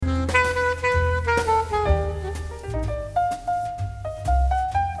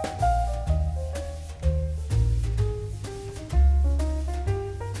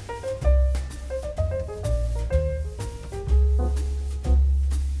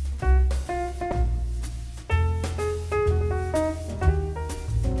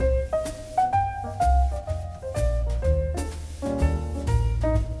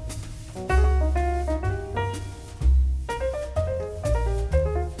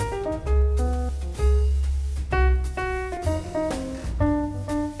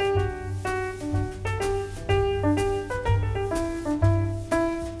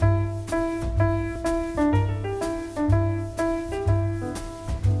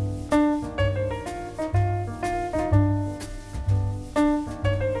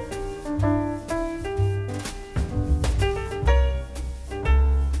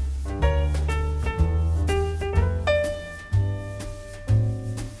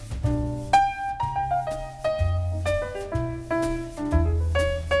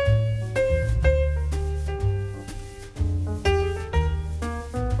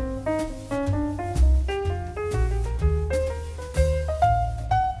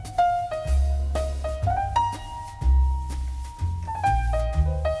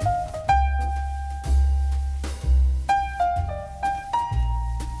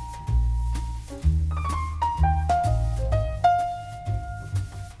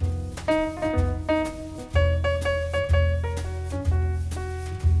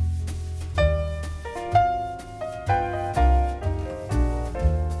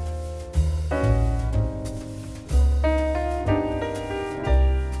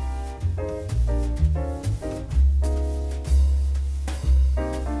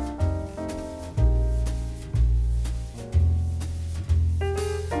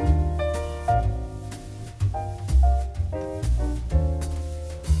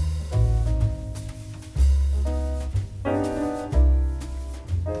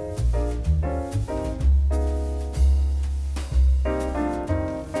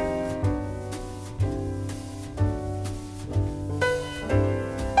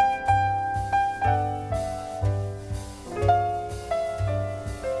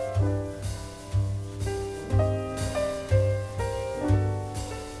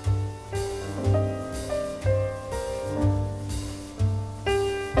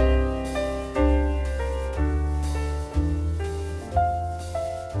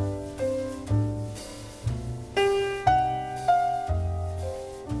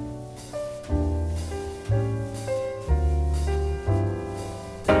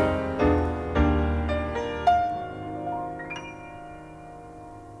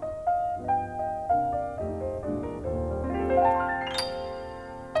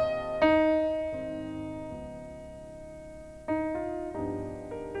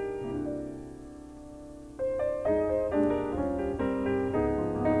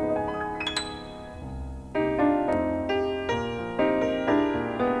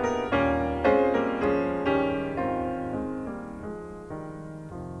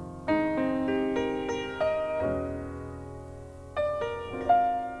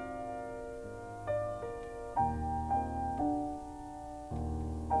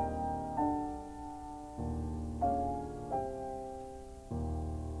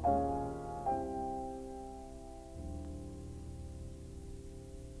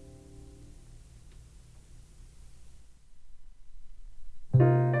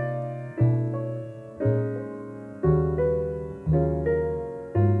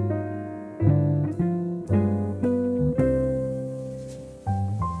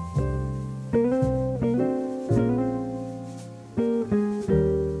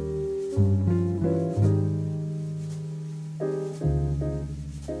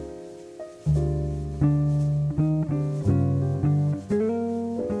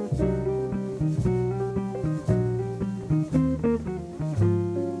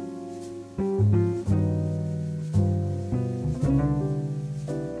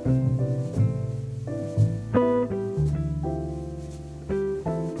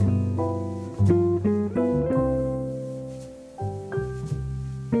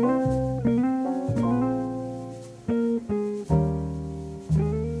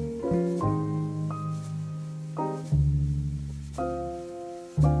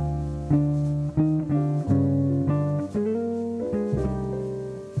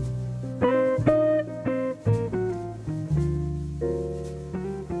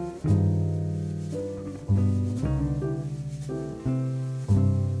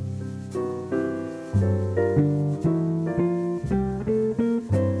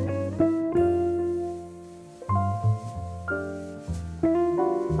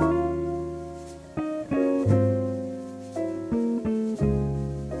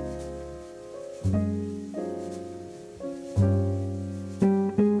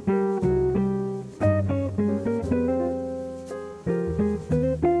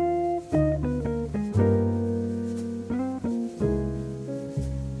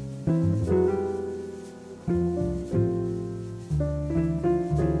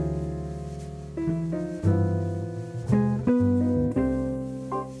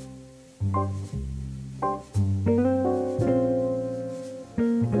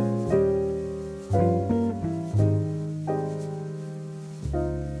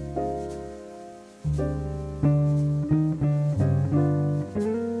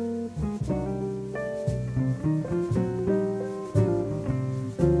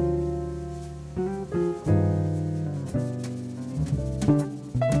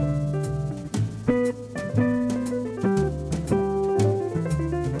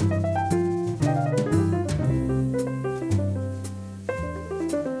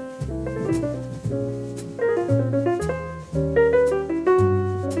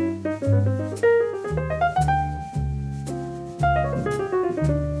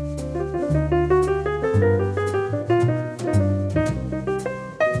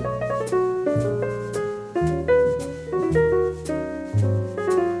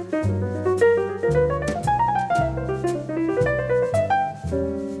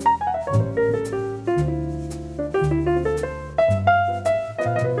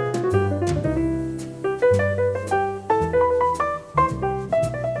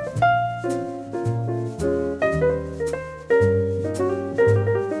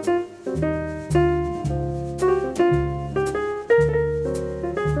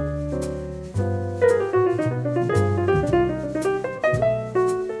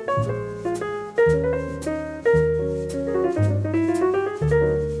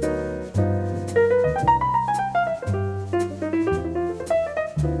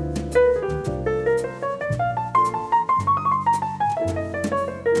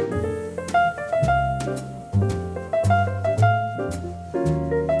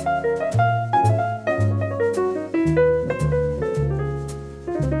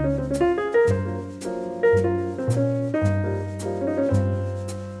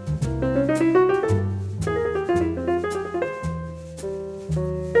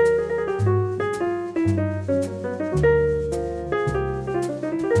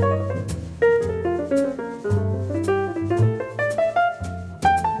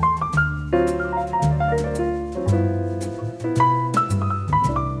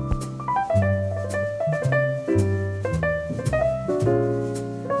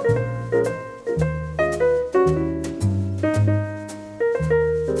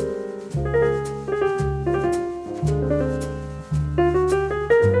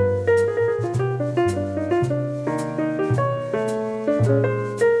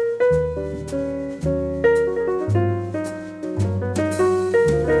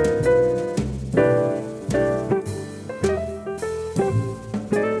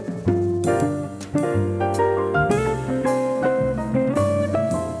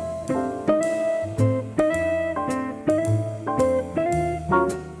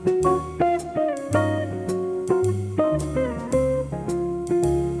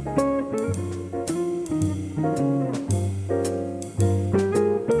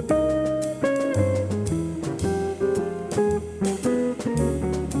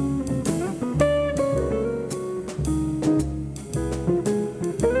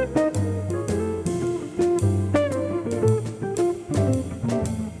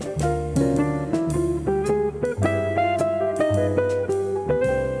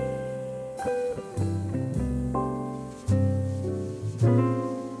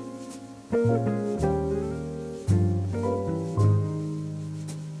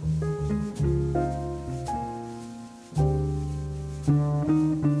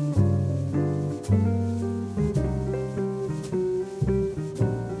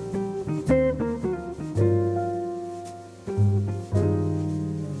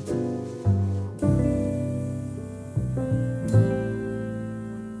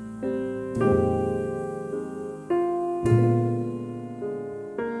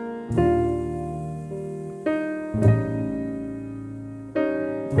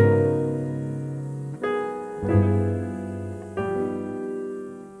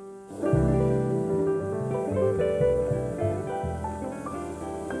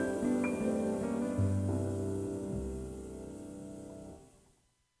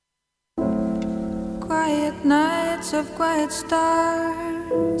Quiet nights of quiet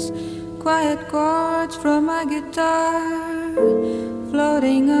stars, quiet chords from my guitar,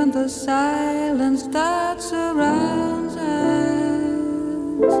 floating on the silence that surrounds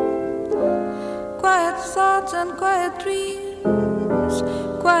us. Quiet thoughts and quiet dreams,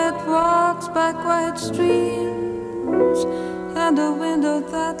 quiet walks by quiet streams, and a window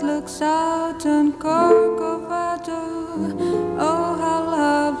that looks out on Corcovado. Oh, how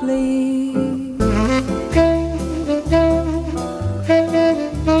lovely.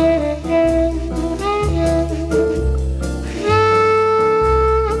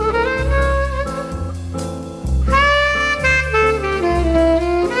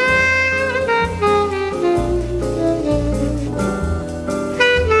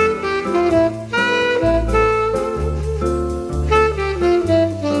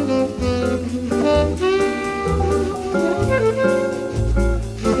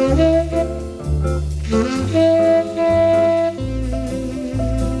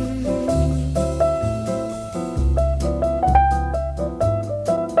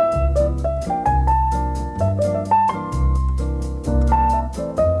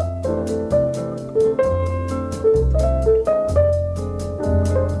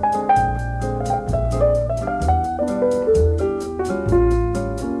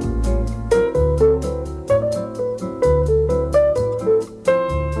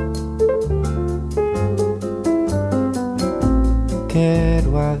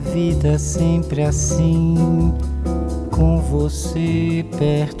 Quero a vida sempre assim, com você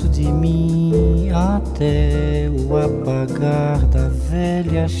perto de mim, até o apagar da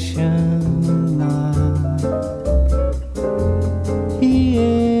velha chama. E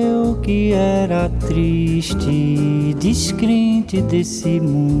eu que era triste, descrente desse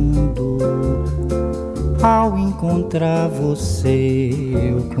mundo, ao encontrar você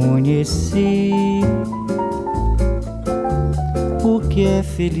eu conheci o que é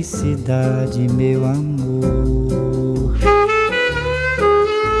felicidade, meu amor.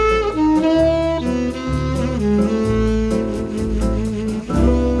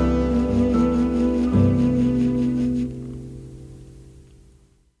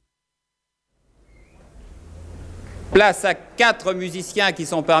 Place à 4 musiciens qui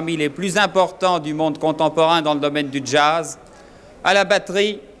sont parmi les plus importants du monde contemporain dans le domaine du jazz. À la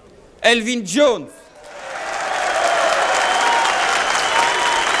batterie, Elvin Jones.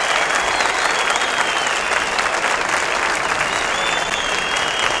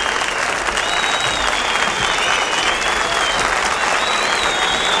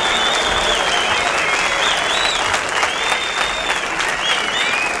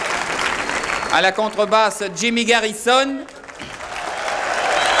 À la contrebasse, Jimmy Garrison.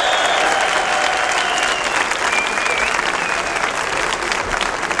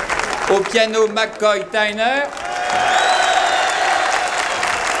 Au piano, McCoy Tyner.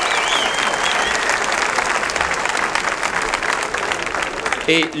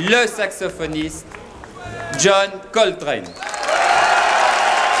 Et le saxophoniste, John Coltrane.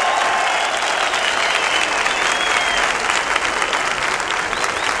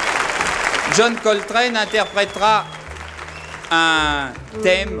 John Coltrane interprétera un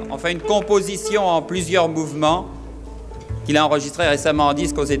thème, enfin une composition en plusieurs mouvements qu'il a enregistré récemment en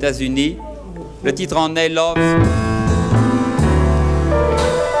disque aux États-Unis. Le titre en est Love.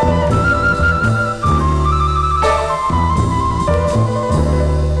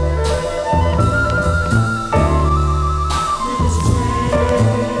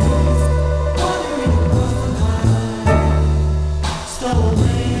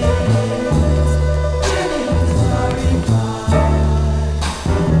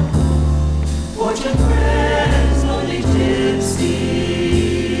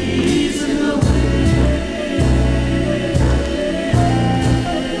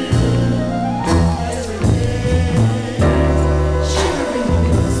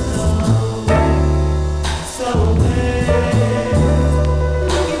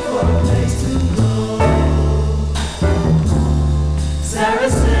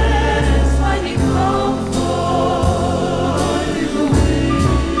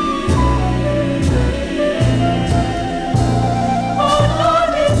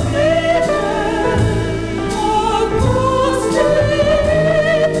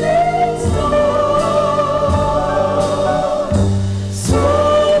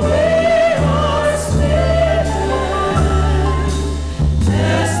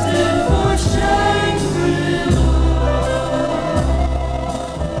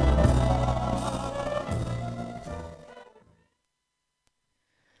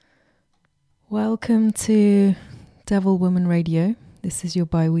 Welcome to Devil Woman Radio. This is your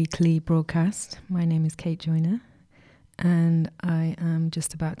bi-weekly broadcast. My name is Kate Joyner, and I am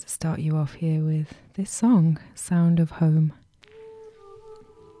just about to start you off here with this song, Sound of Home.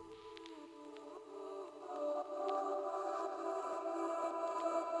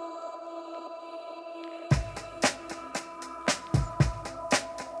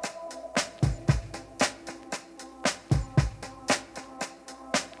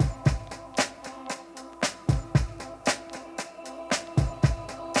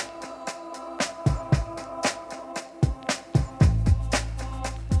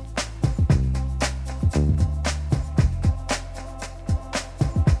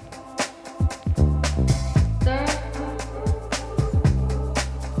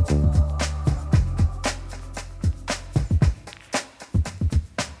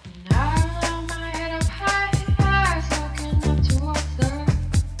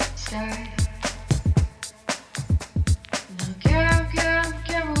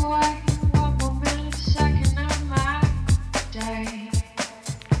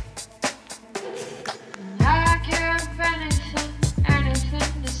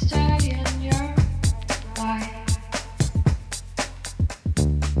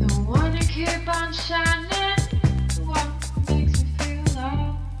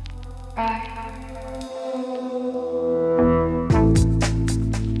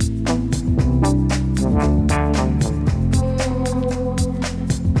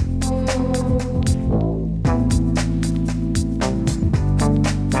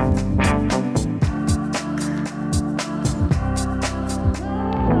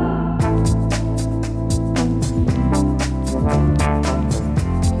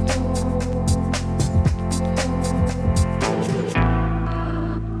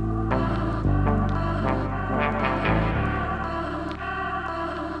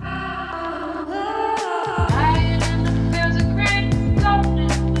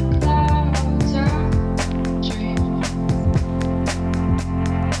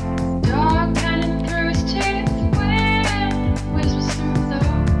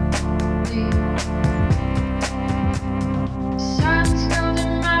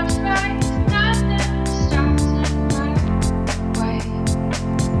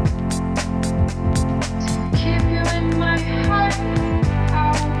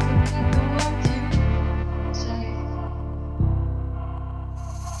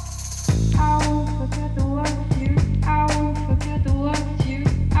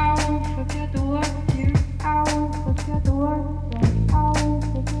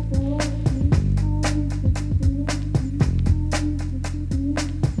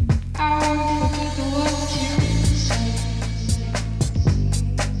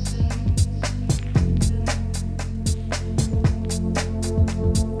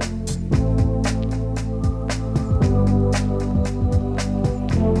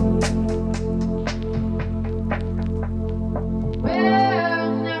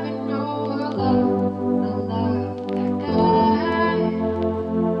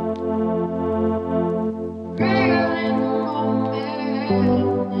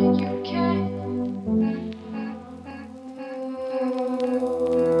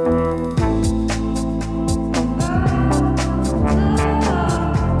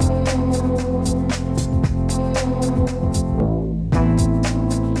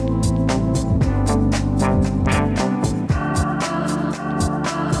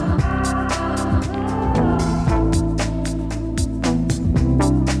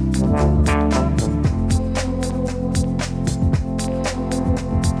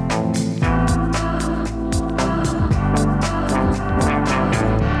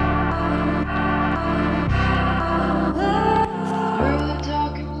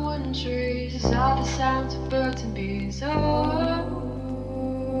 These are the sounds of birds and bees. Oh,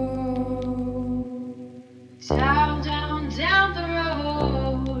 down, down, down the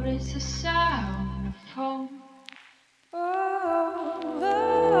road. It's the sound of home. Oh,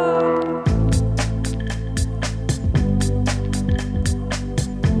 oh.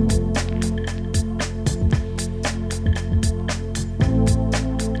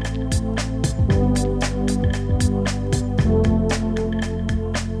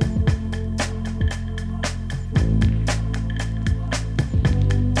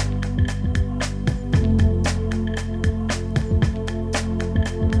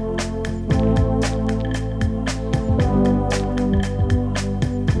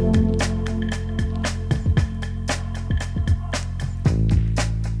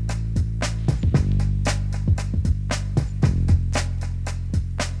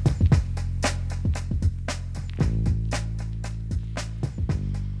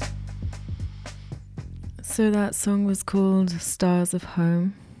 So that song was called Stars of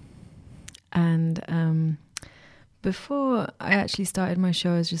Home. And before I actually started my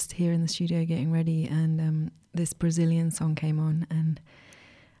show, I was just here in the studio getting ready, and this Brazilian song came on, and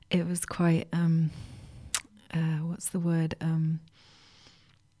it was quite, what's the word,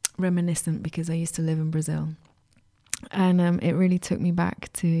 reminiscent, because I used to live in Brazil. And it really took me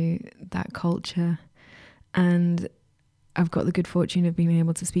back to that culture. And I've got the good fortune of being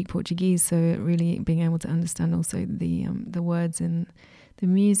able to speak Portuguese, so really being able to understand also the words in the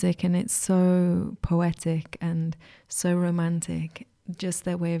music, and it's so poetic and so romantic, just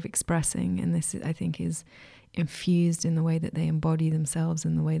their way of expressing, and this I think is infused in the way that they embody themselves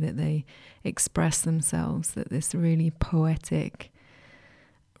and the way that they express themselves, that this really poetic,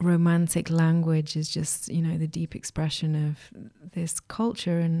 romantic language is just, you know, the deep expression of this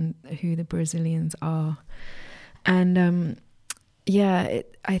culture and who the Brazilians are. And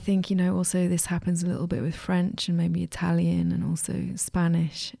I think, you know, also this happens a little bit with French and maybe Italian and also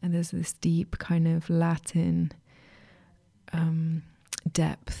Spanish. And there's this deep kind of Latin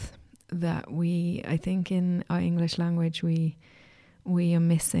depth that I think in our English language we are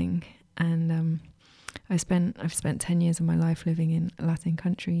missing. And I've spent 10 years of my life living in Latin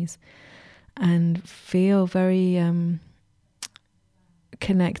countries and feel very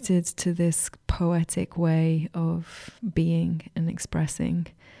connected to this poetic way of being and expressing,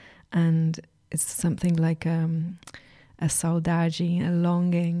 and it's something like a saudade, a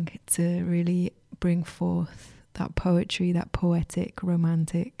longing to really bring forth that poetry, that poetic,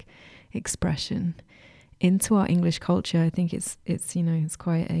 romantic expression into our English culture. I think it's you know, it's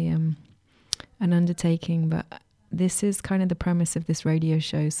quite an undertaking, but this is kind of the premise of this radio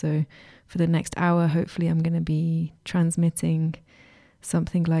show. So for the next hour, hopefully I'm going to be transmitting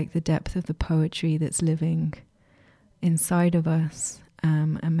something like the depth of the poetry that's living inside of us,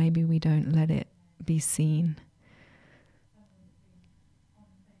 and maybe we don't let it be seen.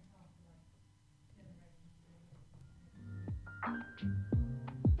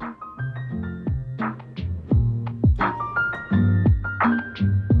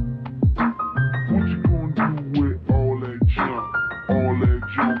 What you gonna do with all that junk? All that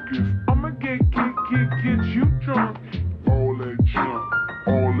junk is I'ma get you drunk. All that junk,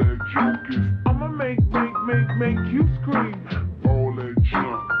 all that junk is I'ma make you scream. All that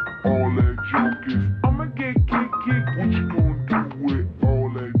junk is I'ma get what you gonna do with all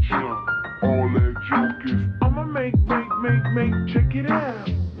that junk? All that junk is I'ma make check it out.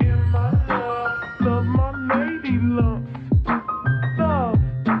 In my love my lady lumps. Love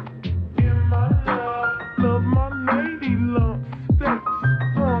in my love my lady lumps. Sex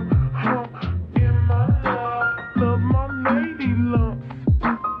in my love my lady lumps.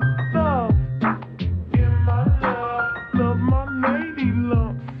 Love in my love my lady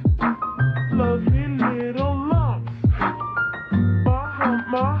lumps. Lovely little lumps. My hump,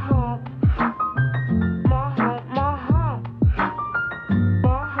 my hump. My hump, my hump.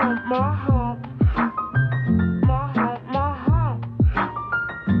 My hump, my hump. My hump, my hump.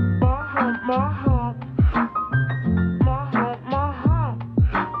 My hump, my hump. My hump, my hump.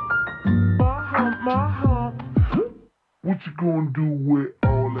 My hump, my hump. What you gonna do with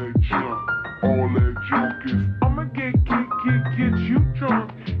all that junk? All that junk is I'ma get you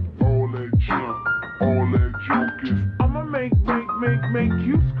drunk. All that junk is I'ma make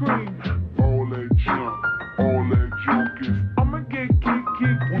you scream. All that junk is I'ma get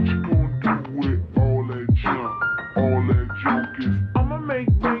what you gonna do with all that junk? All that junk is I'ma make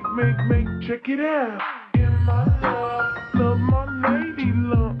check it out. In my love my lady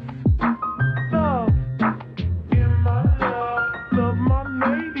lumps. Love in my love my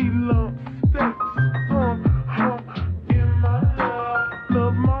lady lumps. Sex in my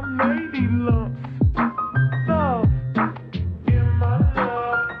love my lady lumps.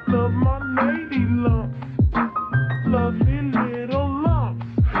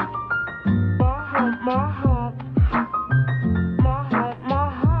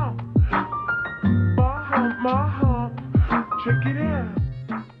 Check it out.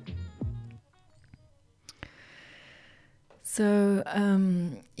 So,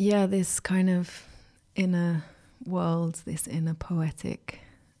 this kind of inner world, this inner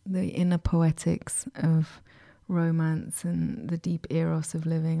the inner poetics of romance and the deep eros of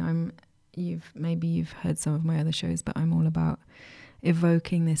living. You've heard some of my other shows, but I'm all about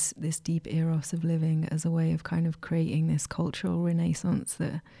evoking this deep eros of living as a way of kind of creating this cultural renaissance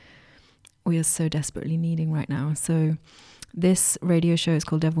that we are so desperately needing right now. So this radio show is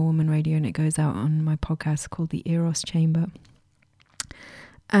called Devil Woman Radio, and it goes out on my podcast called the Eros Chamber.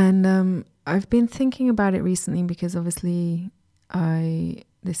 And I've been thinking about it recently because obviously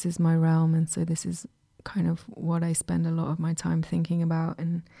this is my realm, and so this is kind of what I spend a lot of my time thinking about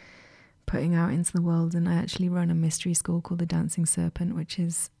and putting out into the world. And I actually run a mystery school called the Dancing Serpent, which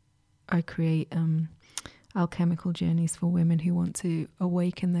is I create alchemical journeys for women who want to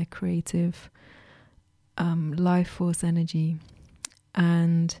awaken their creative life force energy.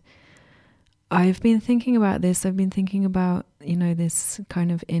 And I've been thinking about this. I've been thinking about, this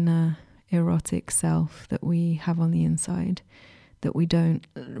kind of inner erotic self that we have on the inside that we don't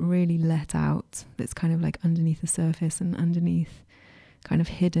really let out, that's kind of like underneath the surface and underneath, kind of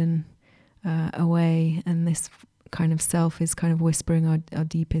hidden away. And this kind of self is kind of whispering our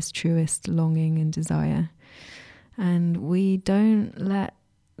deepest, truest longing and desire. And we don't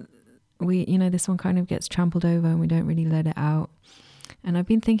this one kind of gets trampled over and we don't really let it out. And I've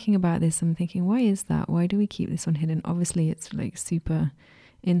been thinking about this. I'm thinking, why is that? Why do we keep this one hidden? Obviously, it's like super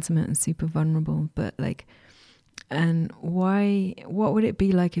intimate and super vulnerable, but and what would it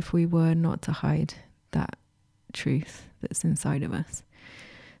be like if we were not to hide that truth that's inside of us?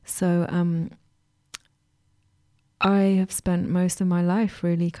 So I have spent most of my life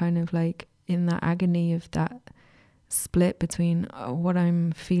really kind of like in that agony of that split between what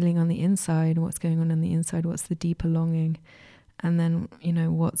I'm feeling on the inside, what's going on the inside, what's the deeper longing, and then,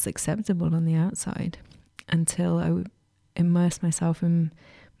 what's acceptable on the outside, until I immerse myself in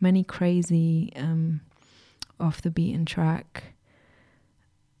many crazy, off the beaten track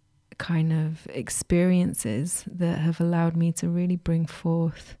kind of experiences that have allowed me to really bring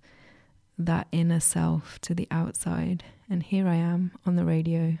forth that inner self to the outside. And here I am on the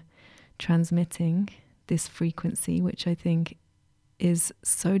radio transmitting this frequency, which I think is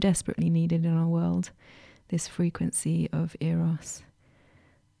so desperately needed in our world, this frequency of Eros.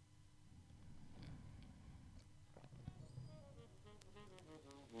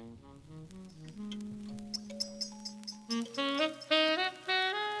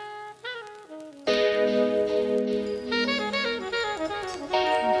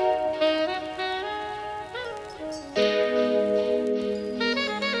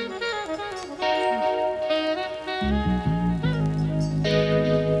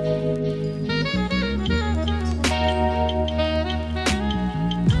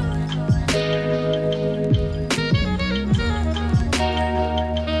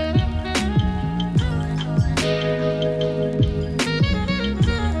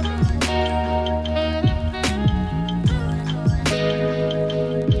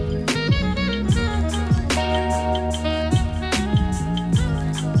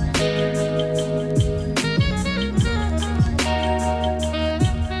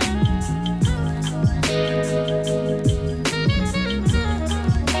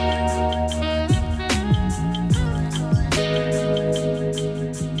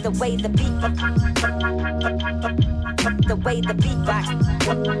 The way the beat rock, the way the beat,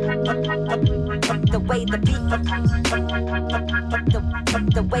 the way the beat rock,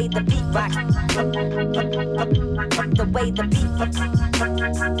 the way the beat, the way the beat rock, the way the beat,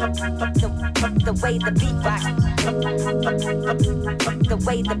 the way the beat rock, the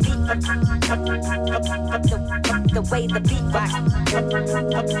way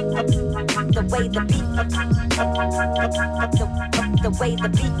the beat, the way the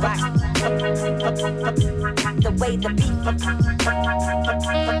beat rock, the way the beat,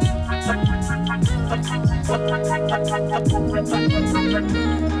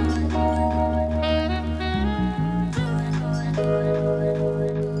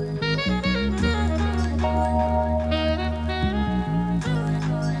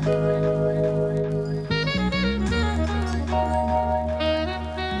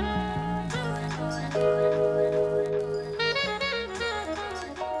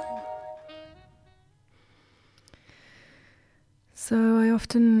 So I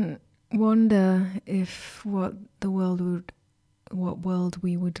often wonder if what world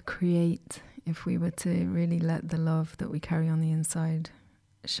we would create if we were to really let the love that we carry on the inside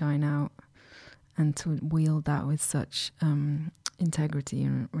shine out, and to wield that with such integrity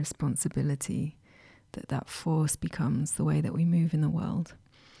and responsibility that force becomes the way that we move in the world.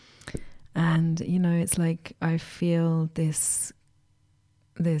 And, you know, it's like I feel this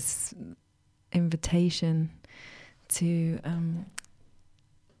invitation to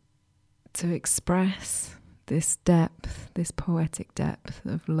express this depth, this poetic depth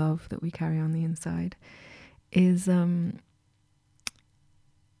of love that we carry on the inside is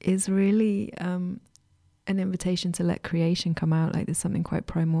really an invitation to let creation come out. Like there's something quite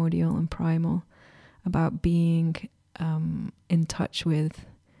primordial and primal about being in touch with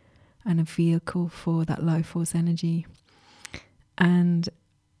and a vehicle for that life force energy. And,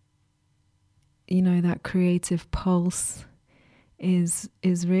 you know, that creative pulse is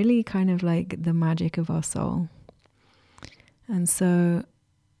really kind of like the magic of our soul. And so,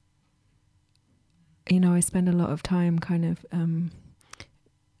 you know, I spend a lot of time kind of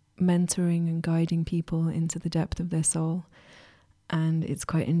mentoring and guiding people into the depth of their soul. And it's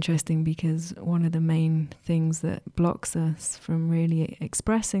quite interesting because one of the main things that blocks us from really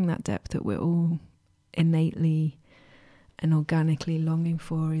expressing that depth that we're all innately and organically longing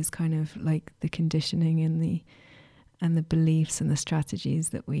for is kind of like the conditioning and the beliefs and the strategies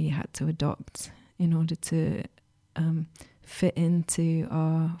that we had to adopt in order to fit into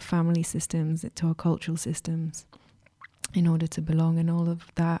our family systems, to our cultural systems, in order to belong. And all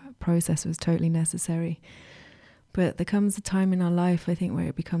of that process was totally necessary. But there comes a time in our life, I think, where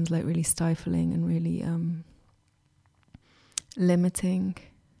it becomes like really stifling and really limiting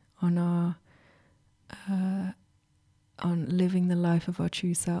on our on living the life of our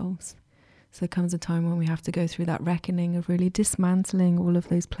true selves. So there comes a time when we have to go through that reckoning of really dismantling all of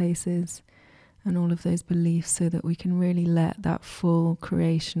those places and all of those beliefs so that we can really let that full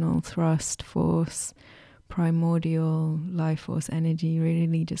creational thrust, force, primordial life force energy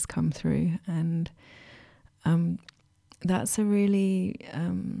really just come through. And that's a really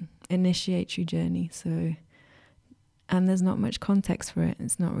initiatory journey. So, and there's not much context for it.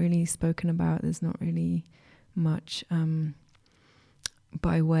 It's not really spoken about. There's not really much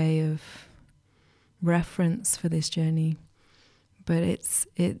by way of reference for this journey, but it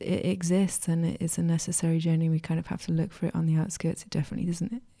exists, and it is a necessary journey. We kind of have to look for it on the outskirts. It definitely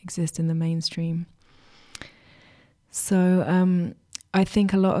doesn't exist in the mainstream. So I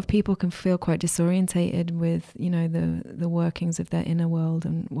think a lot of people can feel quite disorientated with, you know, the workings of their inner world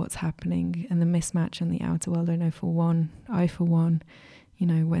and what's happening and the mismatch in the outer world. I know for one, you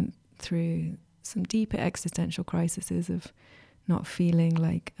know, went through some deeper existential crises of not feeling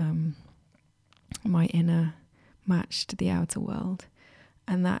like my inner matched the outer world.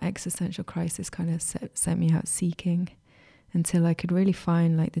 And that existential crisis kind of sent me out seeking until I could really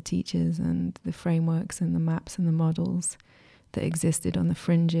find like the teachers and the frameworks and the maps and the models that existed on the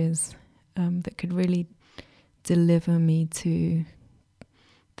fringes that could really deliver me to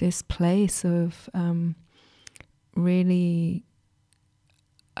this place of really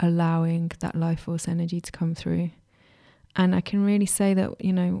allowing that life force energy to come through. And I can really say that,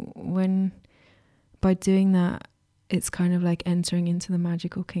 you know, by doing that, it's kind of like entering into the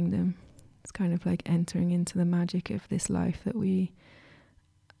magical kingdom. It's kind of like entering into the magic of this life that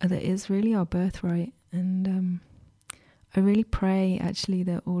is really our birthright. And I really pray actually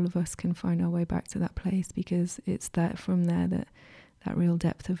that all of us can find our way back to that place, because it's that from there that real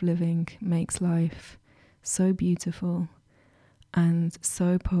depth of living makes life so beautiful and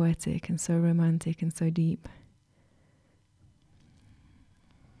so poetic and so romantic and so deep.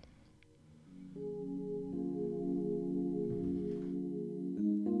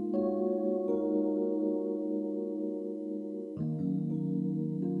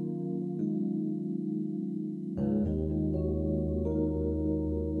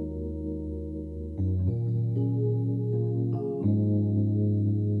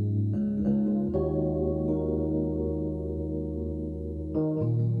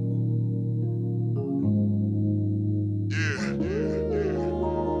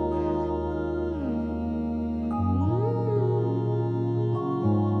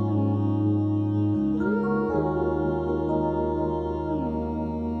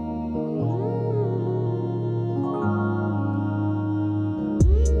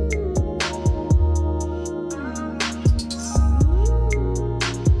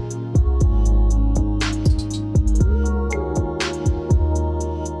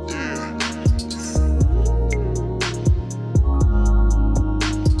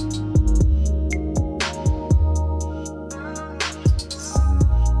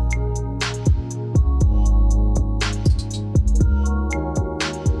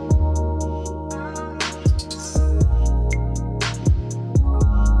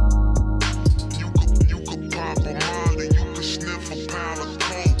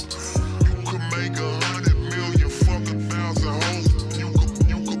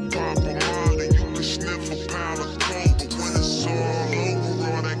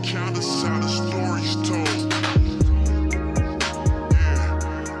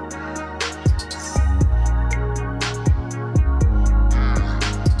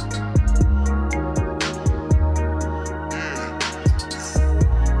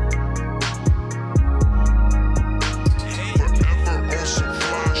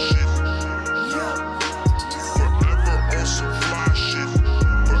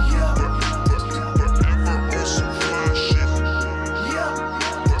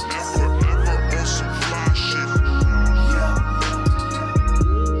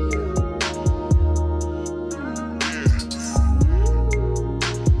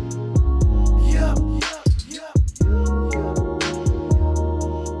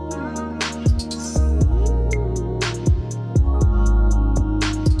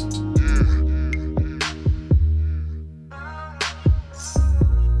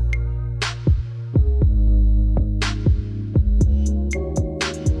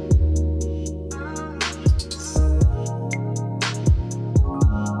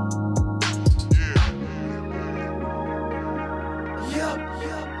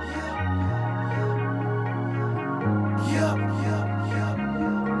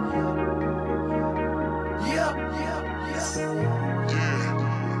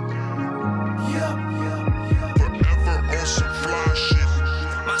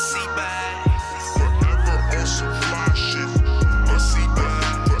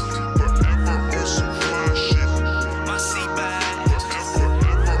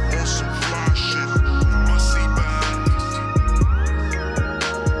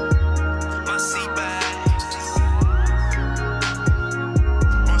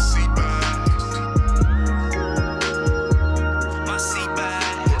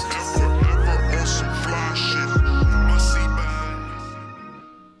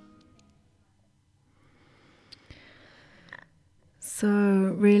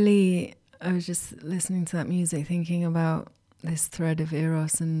 was just listening to that music, thinking about this thread of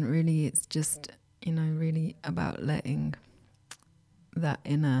Eros, and really it's just, really about letting that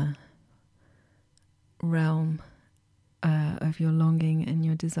inner realm of your longing and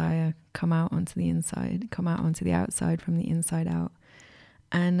your desire come out onto the inside, come out onto the outside from the inside out.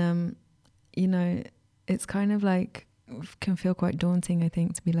 And, it's kind of like, can feel quite daunting, I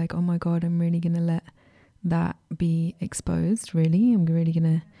think, to be like, oh my God, I'm really going to let that be exposed, really. I'm really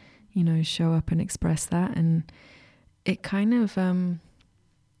going to, show up and express that. And it kind of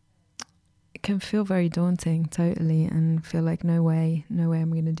it can feel very daunting, totally, and feel like no way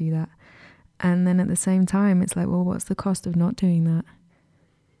I'm going to do that. And then at the same time, it's like, well, what's the cost of not doing that?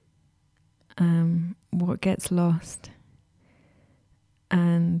 What gets lost?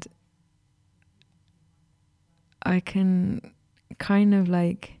 And I can kind of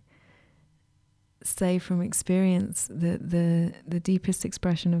like say from experience that the deepest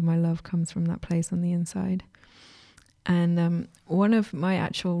expression of my love comes from that place on the inside. And one of my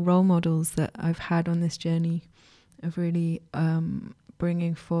actual role models that I've had on this journey of really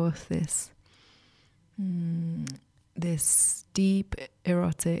bringing forth this deep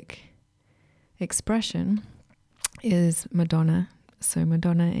erotic expression is Madonna. So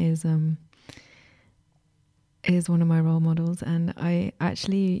Madonna is one of my role models, and I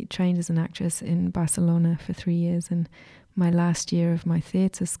actually trained as an actress in Barcelona for 3 years. And my last year of my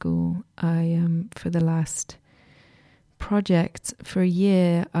theatre school, I for the last project for a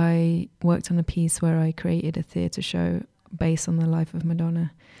year, I worked on a piece where I created a theatre show based on the life of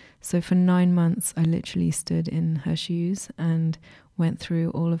Madonna. So for 9 months, I literally stood in her shoes and went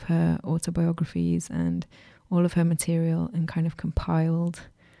through all of her autobiographies and all of her material and kind of compiled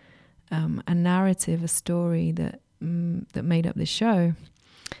a narrative, a story that made up this show.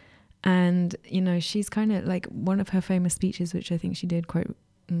 And, she's kind of like one of her famous speeches, which I think she did quite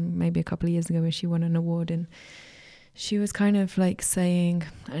maybe a couple of years ago, where she won an award. And she was kind of like saying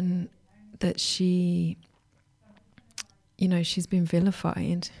that she, she's been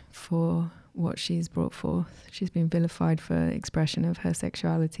vilified for what she's brought forth. She's been vilified for expression of her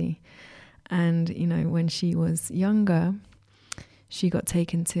sexuality. And, when she was younger, she got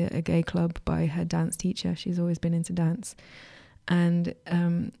taken to a gay club by her dance teacher. She's always been into dance. And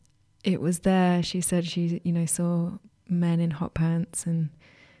it was there, she said, she, saw men in hot pants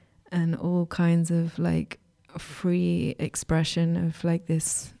and all kinds of like free expression of like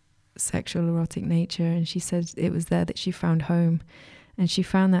this sexual erotic nature. And she said it was there that she found home. And she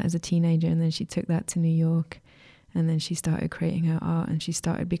found that as a teenager, and then she took that to New York, and then she started creating her art, and she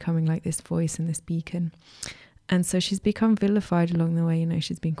started becoming like this voice and this beacon. And so she's become vilified along the way.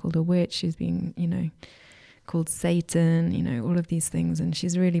 She's been called a witch. She's been, called Satan, all of these things. And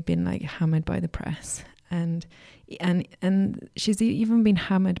she's really been like hammered by the press. And she's even been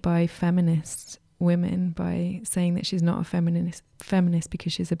hammered by feminist women by saying that she's not a feminist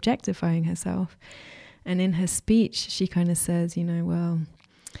because she's objectifying herself. And in her speech, she kind of says, well,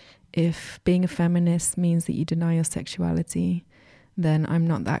 if being a feminist means that you deny your sexuality, then I'm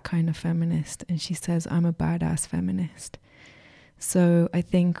not that kind of feminist. And she says, I'm a badass feminist. So I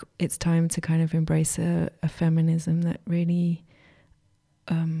think it's time to kind of embrace a feminism that really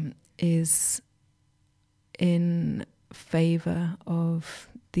is in favor of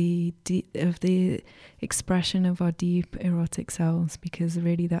the expression of our deep erotic selves, because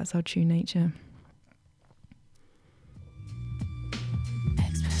really that's our true nature.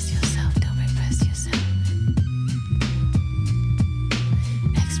 Express yourself, don't repress yourself.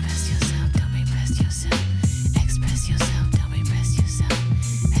 Express yourself, don't repress yourself. Express yourself, don't repress yourself.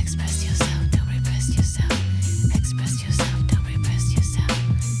 Express yourself, don't repress yourself. Express yourself, don't repress yourself.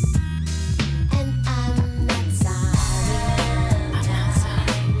 And I'm not sorry. I'm not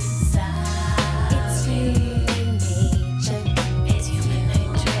sorry. It's human nature. It's human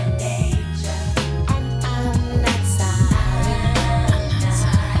nature.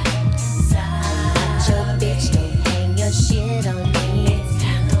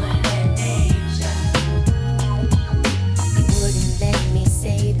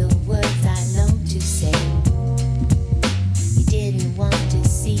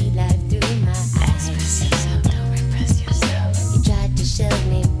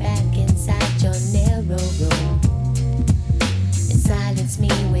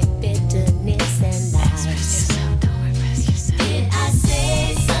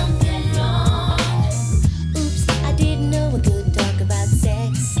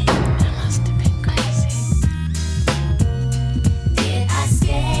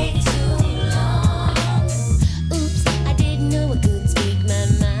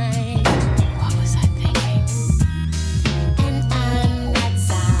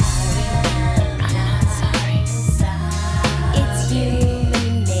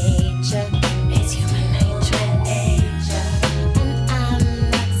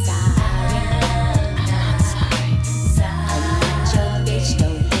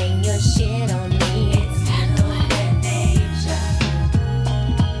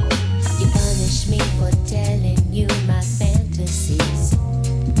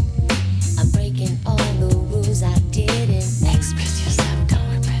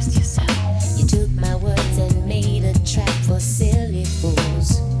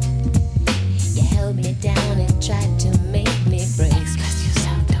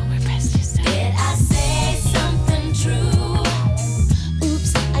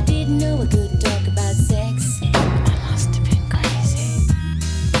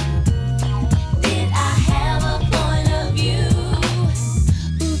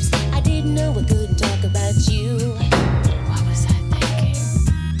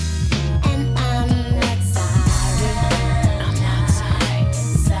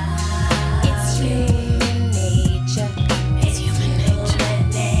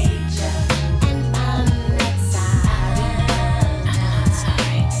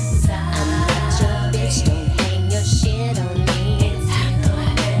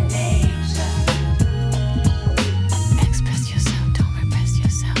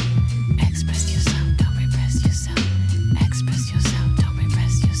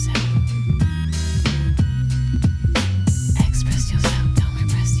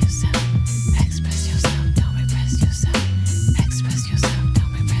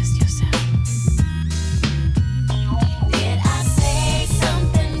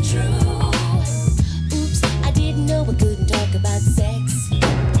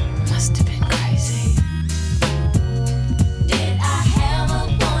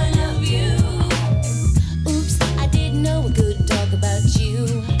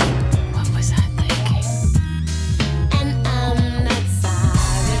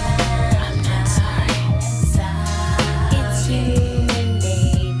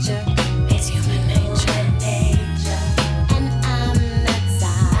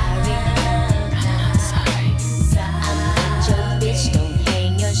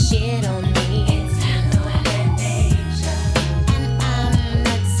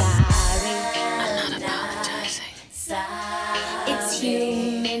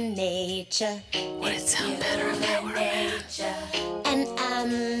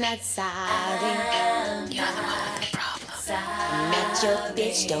 not sorry. You're the one with the problem. I'm not your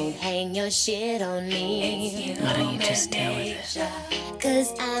bitch, don't hang your shit on me. Why don't you just deal with it?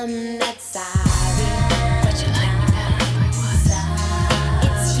 'Cause I'm not sorry. Would you like me better if I was?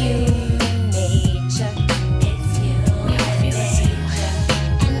 It's human nature. It's human We all feel the same way.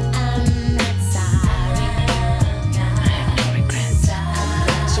 and I'm not sorry. I have no regrets. I'm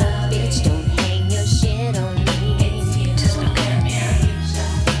not your bitch, don't hang your shit on me. Just look in the mirror.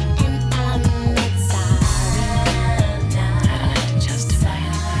 And I'm not sorry. I don't have to justify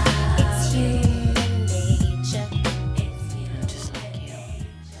anything. It's human nature. I'm just like you.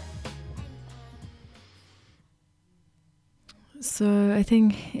 So I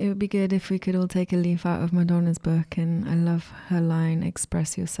think it would be good if we could all take a leaf out of Madonna's book, and I love her line,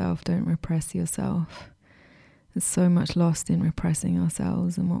 express yourself, don't repress yourself. There's so much lost in repressing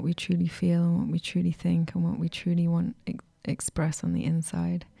ourselves and what we truly feel and what we truly think and what we truly want express on the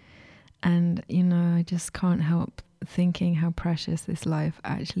inside. And, you know, I just can't help thinking how precious this life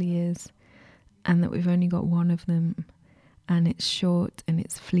actually is, and that we've only got one of them, and it's short and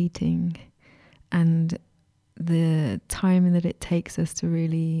it's fleeting, and the time that it takes us to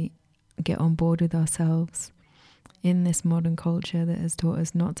really get on board with ourselves in this modern culture that has taught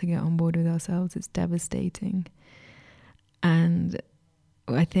us not to get on board with ourselves, it's devastating. And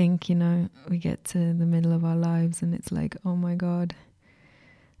I think, you know, we get to the middle of our lives and it's like, oh my God.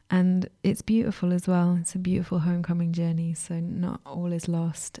 And it's beautiful as well. It's a beautiful homecoming journey, so not all is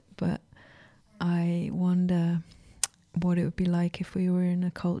lost. But I wonder what it would be like if we were in a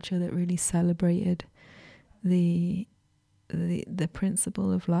culture that really celebrated the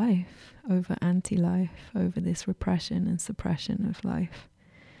principle of life over anti-life, over this repression and suppression of life.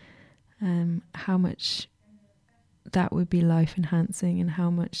 How much that would be life enhancing, and how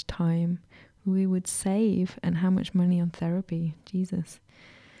much time we would save, and how much money on therapy. Jesus.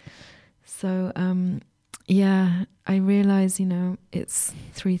 So yeah, I realize, you know, it's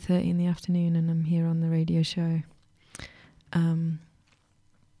 3:30 in the afternoon and I'm here on the radio show.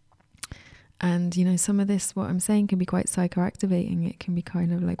 And, you know, some of this, what I'm saying, can be quite psychoactivating. It can be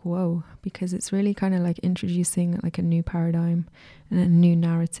kind of like, whoa, because it's really kind of like introducing like a new paradigm and a new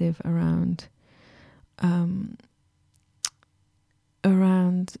narrative around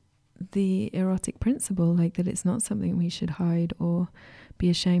the erotic principle, like that it's not something we should hide or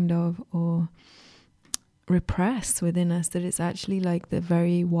be ashamed of or repress within us, that it's actually like the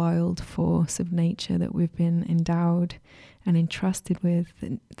very wild force of nature that we've been endowed and entrusted with,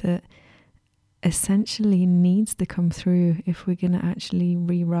 that essentially needs to come through if we're going to actually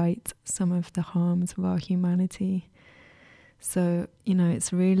rewrite some of the harms of our humanity. So, you know, it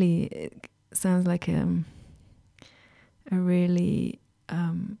sounds like a really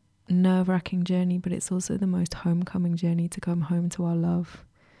nerve-wracking journey, but it's also the most homecoming journey, to come home to our love.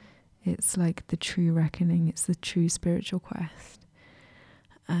 It's like the true reckoning. It's the true spiritual quest.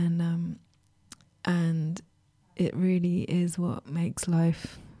 And it really is what makes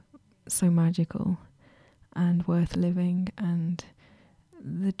life so magical and worth living, and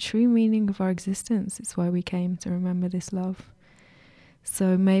the true meaning of our existence. It's why we came, to remember this love.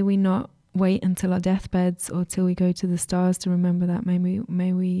 So may we not wait until our deathbeds or till we go to the stars to remember that. May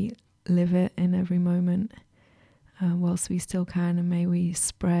we live it in every moment whilst we still can, and may we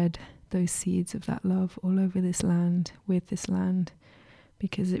spread those seeds of that love all over this land, with this land,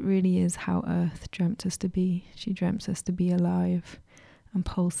 because it really is how Earth dreamt us to be. She dreamt us to be alive and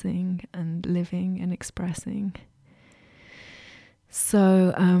pulsing and living and expressing.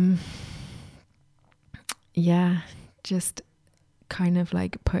 So yeah, just kind of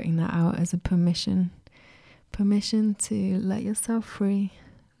like putting that out as a permission to let yourself free,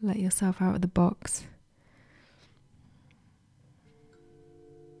 let yourself out of the box.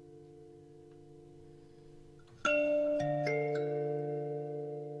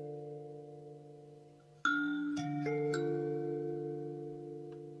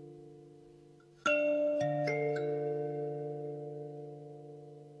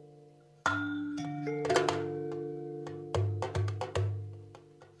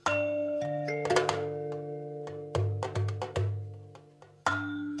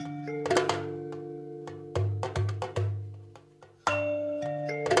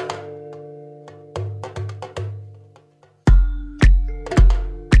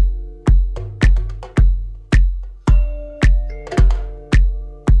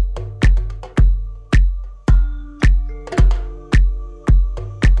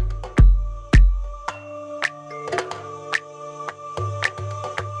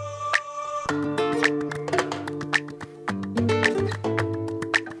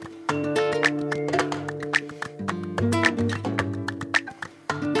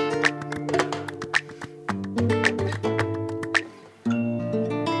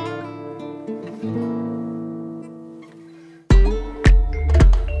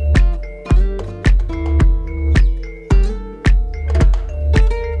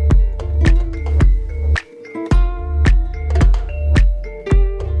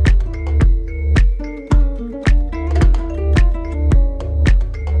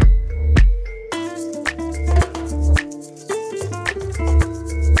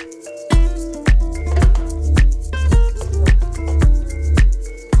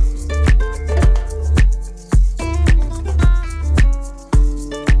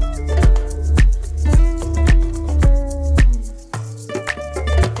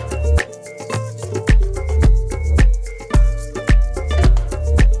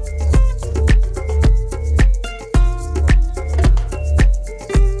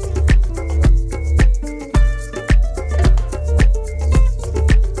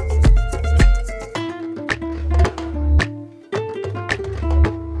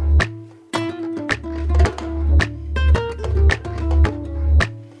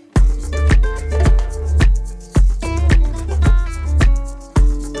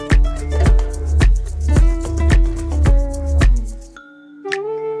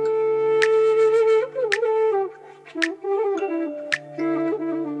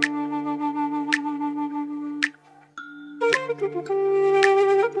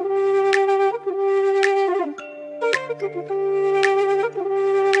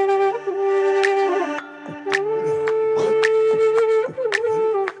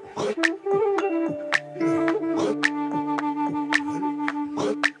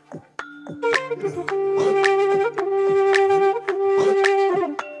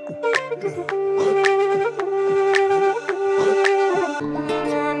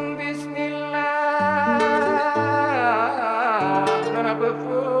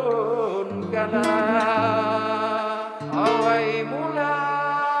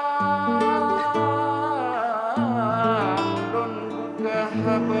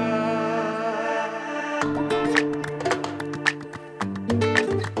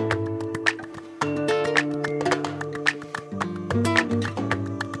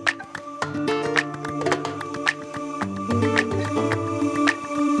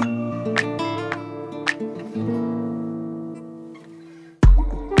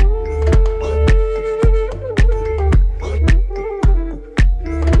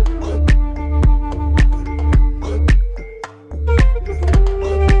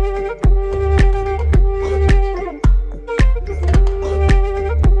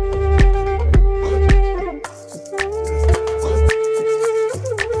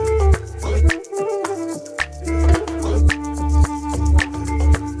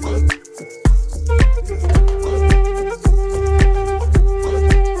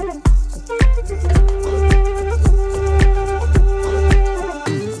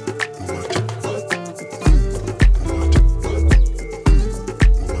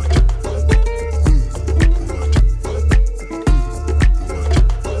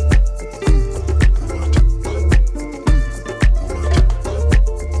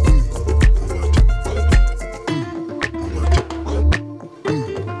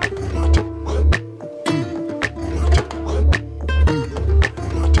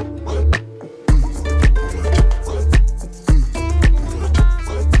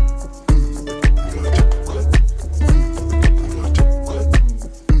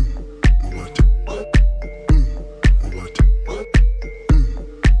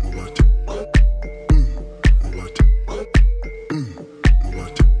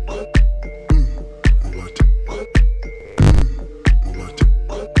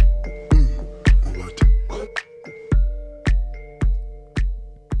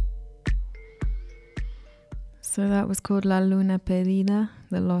 So that was called La Luna Perdida,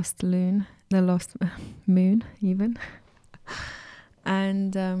 the lost moon, even.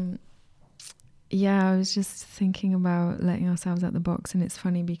 And yeah, I was just thinking about letting ourselves out the box, and it's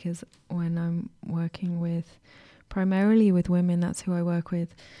funny because when I'm working primarily with women, that's who I work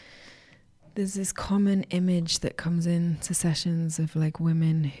with, there's this common image that comes into sessions of like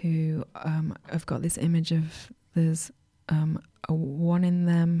women who have got this image of there's a one in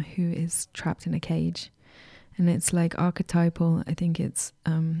them who is trapped in a cage. And it's like archetypal. I think it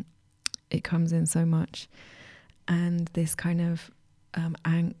comes in so much. And this kind of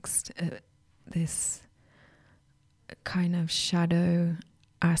angst, this kind of shadow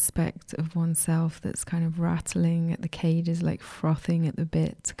aspect of oneself that's kind of rattling at the cage, is like frothing at the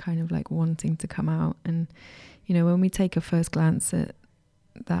bit, kind of like wanting to come out. And, you know, when we take a first glance at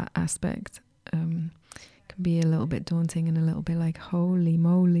that aspect, it can be a little bit daunting and a little bit like, holy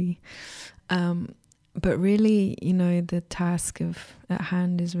moly. But really, you know, the task at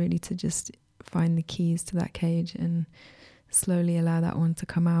hand is really to just find the keys to that cage and slowly allow that one to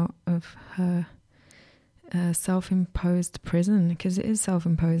come out of her self-imposed prison, because it is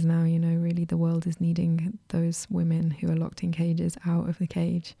self-imposed now. You know, really the world is needing those women who are locked in cages out of the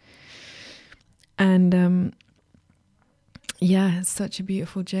cage. And yeah, it's such a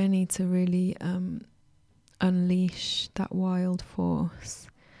beautiful journey to really unleash that wild force,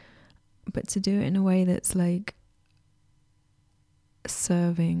 but to do it in a way that's like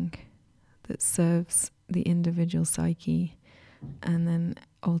serving, that serves the individual psyche and then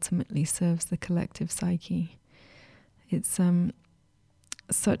ultimately serves the collective psyche. It's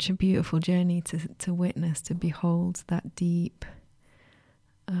such a beautiful journey to witness, to behold that deep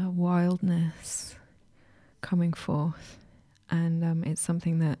wildness coming forth. And it's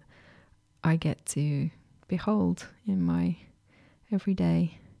something that I get to behold in my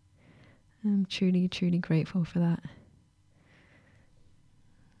everyday. I'm truly, truly grateful for that.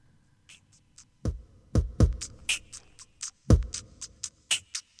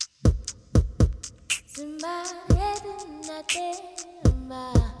 Somebody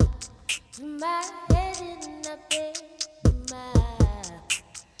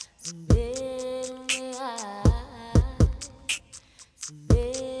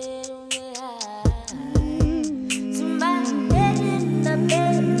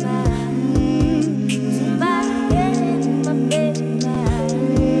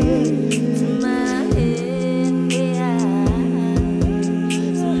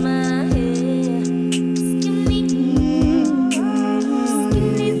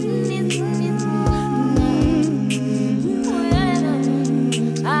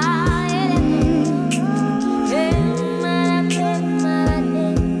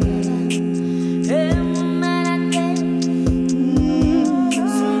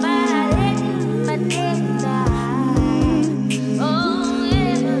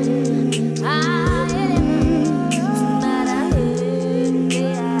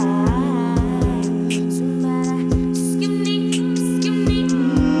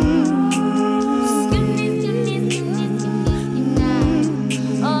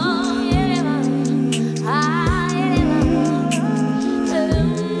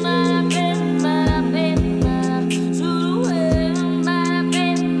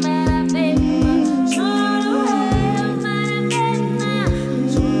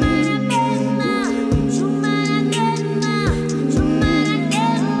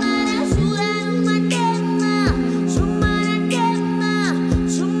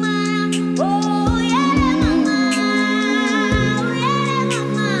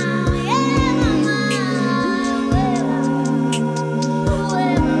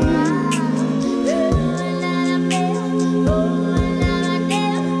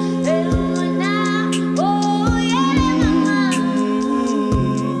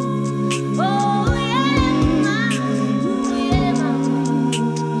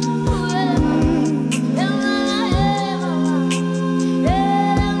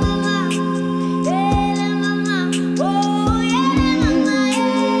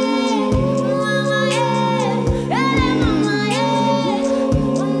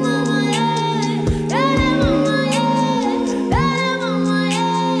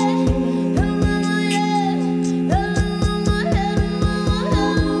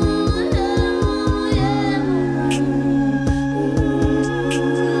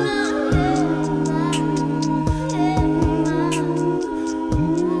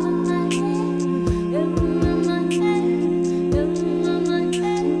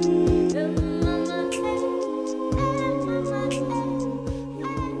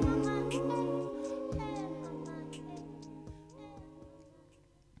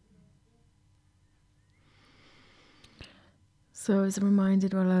So I was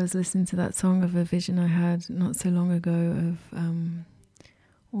reminded while I was listening to that song of a vision I had not so long ago of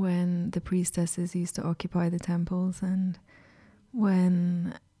when the priestesses used to occupy the temples, and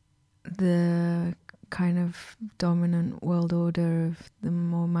when the kind of dominant world order of the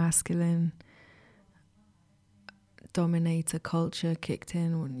more masculine dominator culture kicked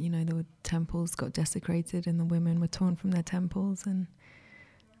in. When, you know, the temples got desecrated and the women were torn from their temples,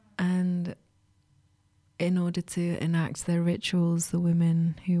 and in order to enact their rituals, the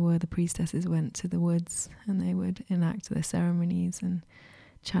women who were the priestesses went to the woods and they would enact their ceremonies and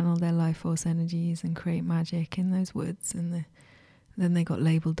channel their life force energies and create magic in those woods. And then they got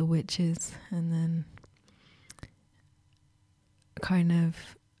labeled the witches, and then kind of,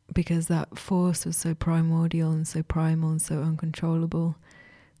 because that force was so primordial and so primal and so uncontrollable,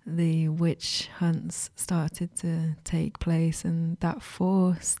 the witch hunts started to take place, and that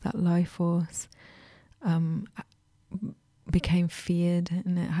force, that life force, became feared,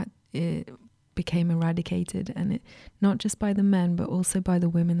 and it became eradicated, and it not just by the men but also by the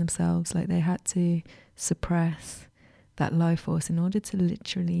women themselves. Like, they had to suppress that life force in order to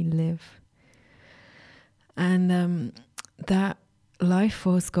literally live. And that life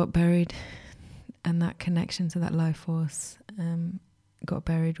force got buried, and that connection to that life force got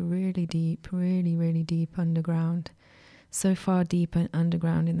buried really deep, really, really deep underground. So far deep and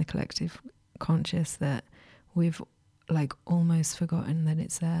underground in the collective conscious that we've like almost forgotten that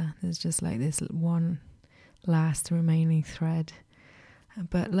it's there. There's just like this one last remaining thread.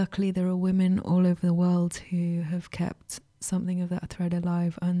 But luckily there are women all over the world who have kept something of that thread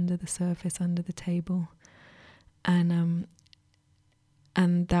alive under the surface, under the table. And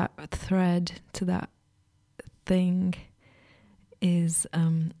that thread to that thing is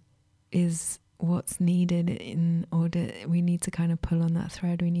what's needed in order. We need to kind of pull on that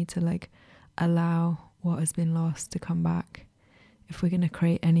thread. We need to like allow what has been lost to come back if we're going to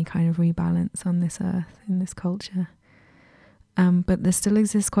create any kind of rebalance on this earth, in this culture. But there still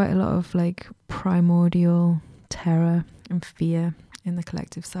exists quite a lot of like primordial terror and fear in the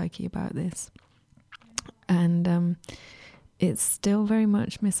collective psyche about this. And it's still very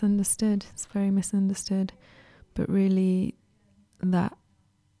much misunderstood. It's very misunderstood. But really, that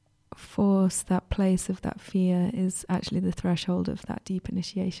force, that place of that fear is actually the threshold of that deep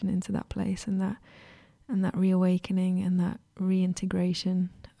initiation into that place, and that reawakening and that reintegration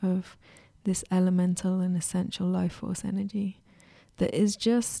of this elemental and essential life force energy that is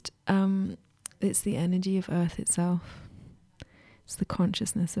just it's the energy of Earth itself. It's the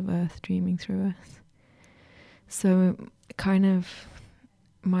consciousness of Earth dreaming through us. So kind of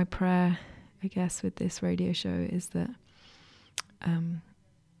my prayer, I guess, with this radio show is that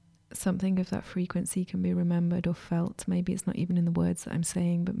something of that frequency can be remembered or felt. Maybe it's not even in the words that I'm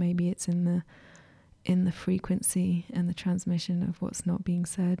saying, but maybe it's in the frequency and the transmission of what's not being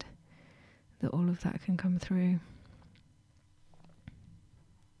said, that all of that can come through.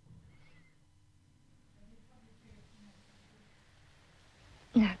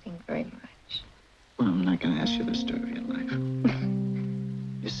 Nothing very much. Well, I'm not going to ask you the story of your life.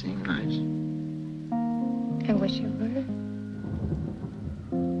 You seem nice. I wish you were.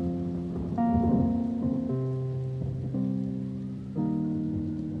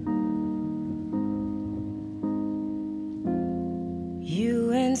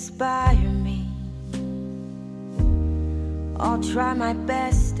 You inspire me. I'll try my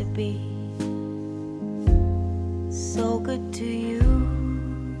best to be so good to you.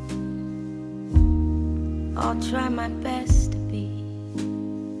 I'll try my best to be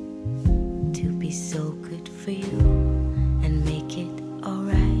so good for you and make it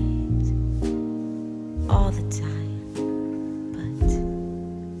alright all the time. But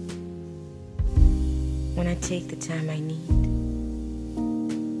when I take the time I need,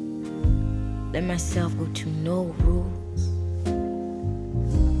 let myself go to no rules.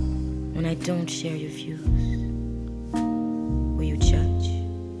 When I don't share your views, will you judge?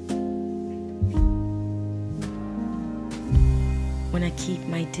 When I keep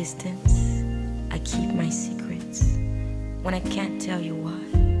my distance, I keep my secrets. When I can't tell you why,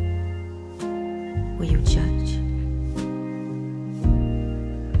 will you judge?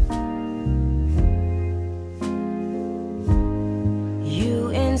 You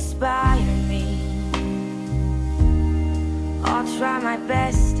inspire me. I'll try my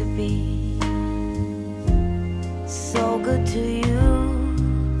best to be so good to you.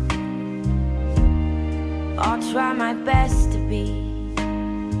 I'll try my best to be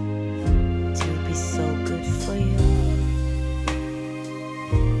so good for you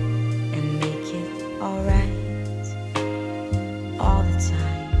and make it alright all the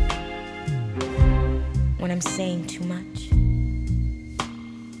time. When I'm saying too much,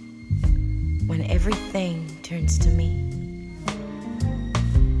 everything turns to me.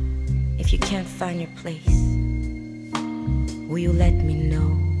 If you can't find your place, will you let me know?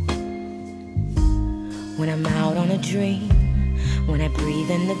 When I'm out on a dream, when I breathe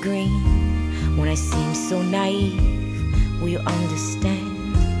in the green, when I seem so naive, will you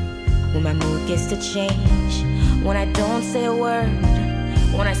understand? When my mood gets to change, when I don't say a word,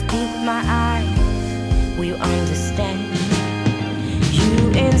 when I speak with my eyes, will you understand? You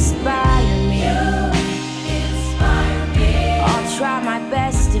inspire me. You inspire me. I'll try my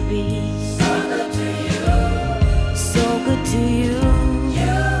best to be so good to you. So good to you.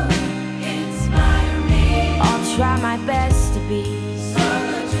 You inspire me. I'll try my best to be so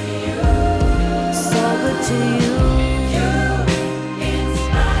good to you. So good to you. You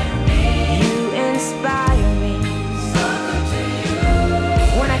inspire me. You inspire me. So good to you.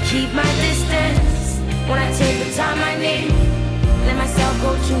 When I keep my distance, when I take the time I need, let myself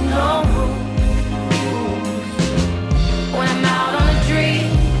go to no rules. When I'm out on a dream,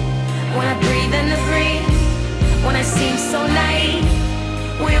 when I breathe in the breeze, when I seem so naive,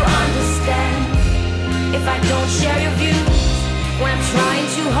 will you understand? If I don't share your views, when I'm trying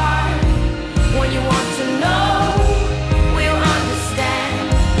too hard, when you want to know, will you understand?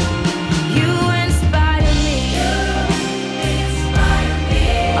 You inspire me. You inspire me.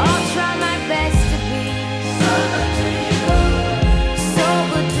 I'll try my best to be so good to you. So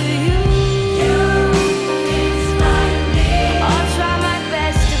good to you. You inspire me. I'll try my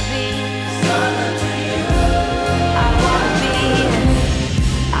best to be so good to you. I wanna be,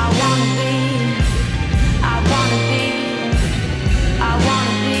 I wanna be, I wanna be, I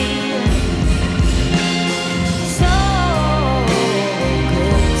wanna be so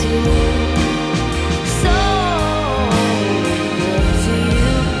good to you. So good to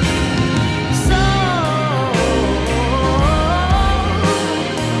you. So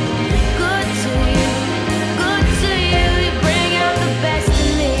good to you. Good to you. You bring out the best in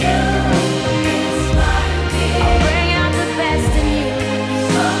me. I'll bring out the best in you.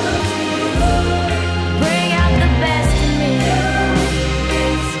 Bring out the best in me.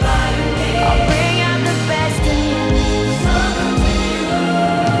 I'll bring out the best in you.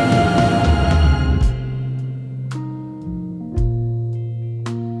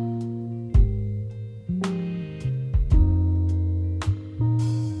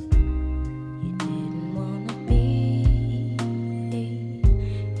 You didn't wanna be,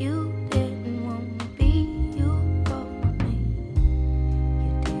 you didn't wanna be, you broke me.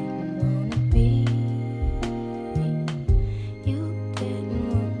 You didn't wanna be, you didn't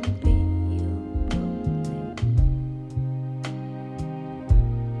wanna be, you broke me.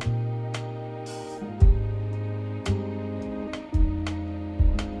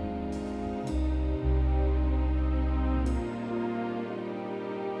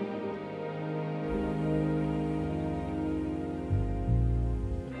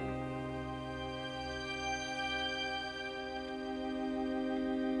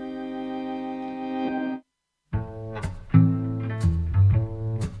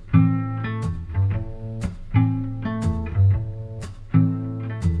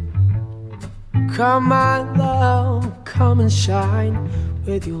 Come, my love, come and shine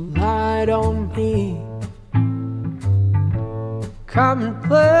with your light on me. Come and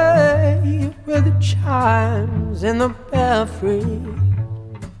play with the chimes in the belfry.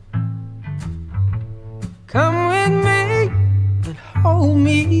 Come with me and hold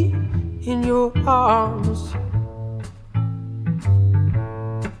me in your arms.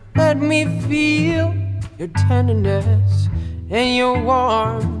 Let me feel your tenderness and your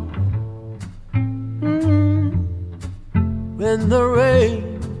warmth. When the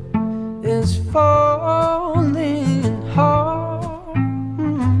rain is falling hard,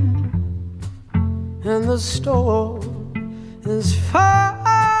 and the storm is far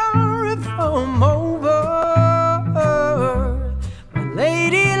from over, my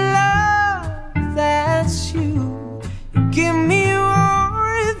lady love, that's you. You give me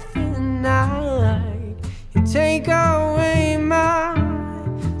warmth in the night, you take away my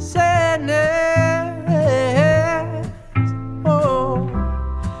sadness.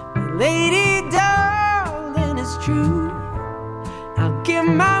 Lady, darling, it's true. I'll give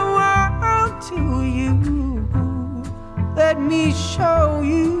my world to you. Let me show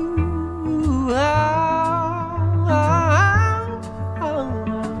you how.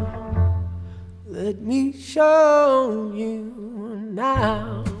 Let me show you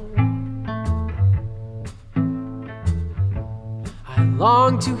now. I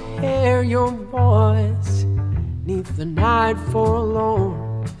long to hear your voice 'neath the night forlorn,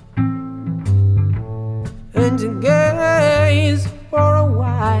 and to gaze for a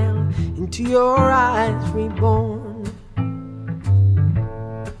while into your eyes reborn.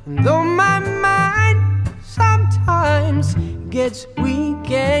 And though my mind sometimes gets weak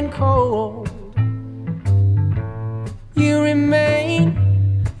and cold, you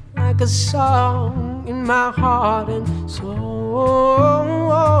remain like a song in my heart and soul.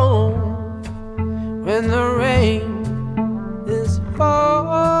 When the rain is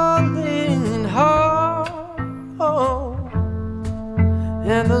falling hard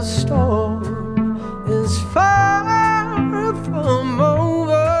and the storm is far from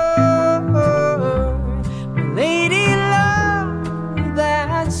over, lady love,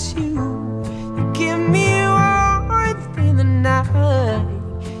 that's you. You give me warmth in the night,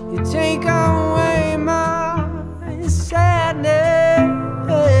 you take away my sadness.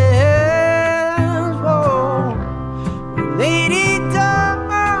 Oh, lady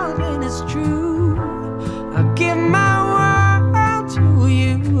darling, it's true, I give my world to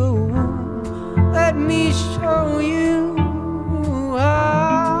you. Let me show you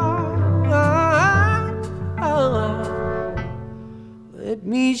let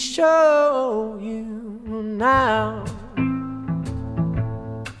me show you now.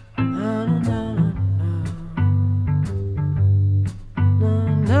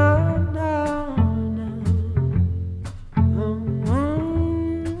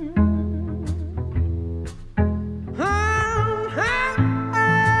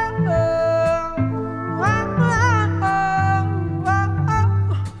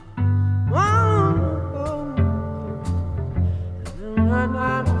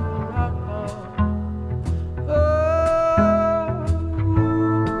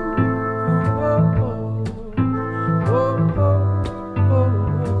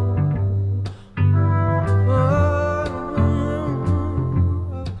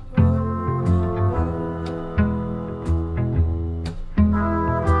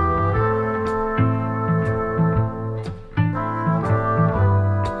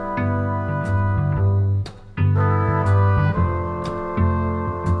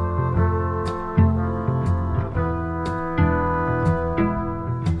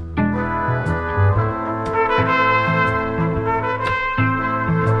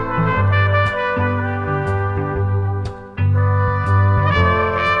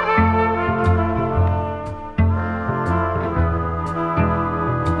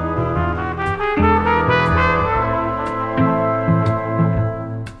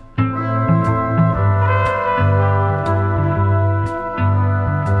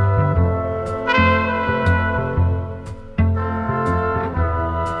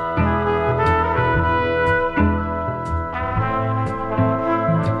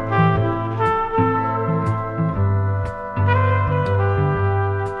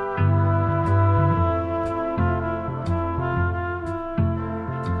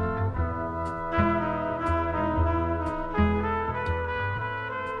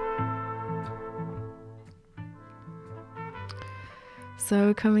 So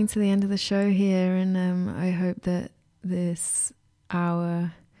we're coming to the end of the show here, and I hope that this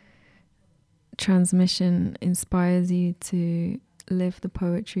hour transmission inspires you to live the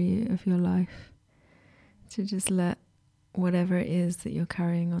poetry of your life, to just let whatever it is that you're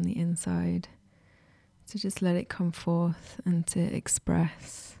carrying on the inside, to just let it come forth and to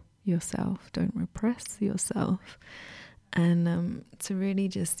express yourself. Don't repress yourself. And to really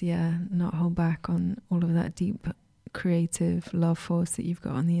just, not hold back on all of that deep creative love force that you've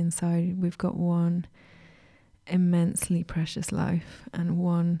got on the inside. We've got one immensely precious life and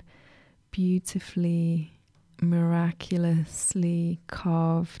one beautifully, miraculously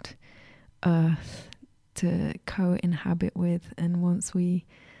carved earth to co-inhabit with. And once we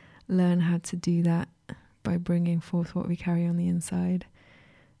learn how to do that by bringing forth what we carry on the inside,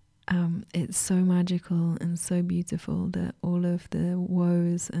 it's so magical and so beautiful that all of the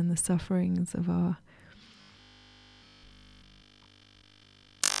woes and the sufferings of our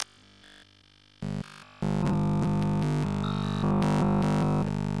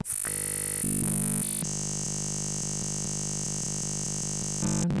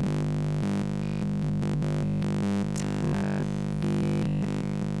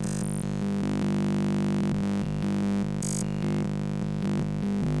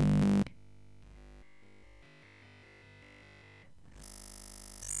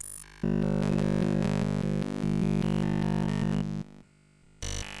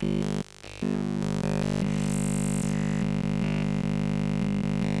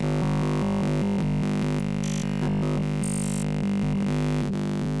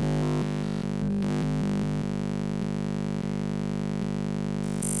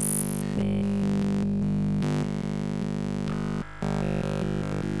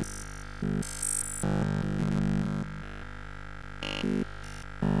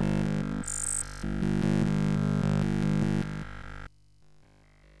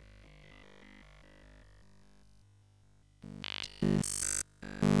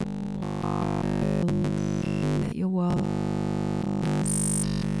world.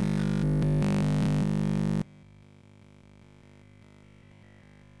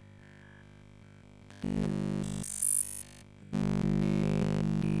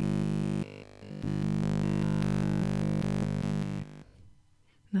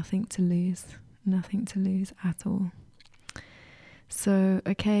 Nothing to lose at all. So,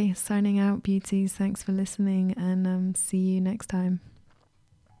 okay, signing out, beauties. Thanks for listening, and see you next time.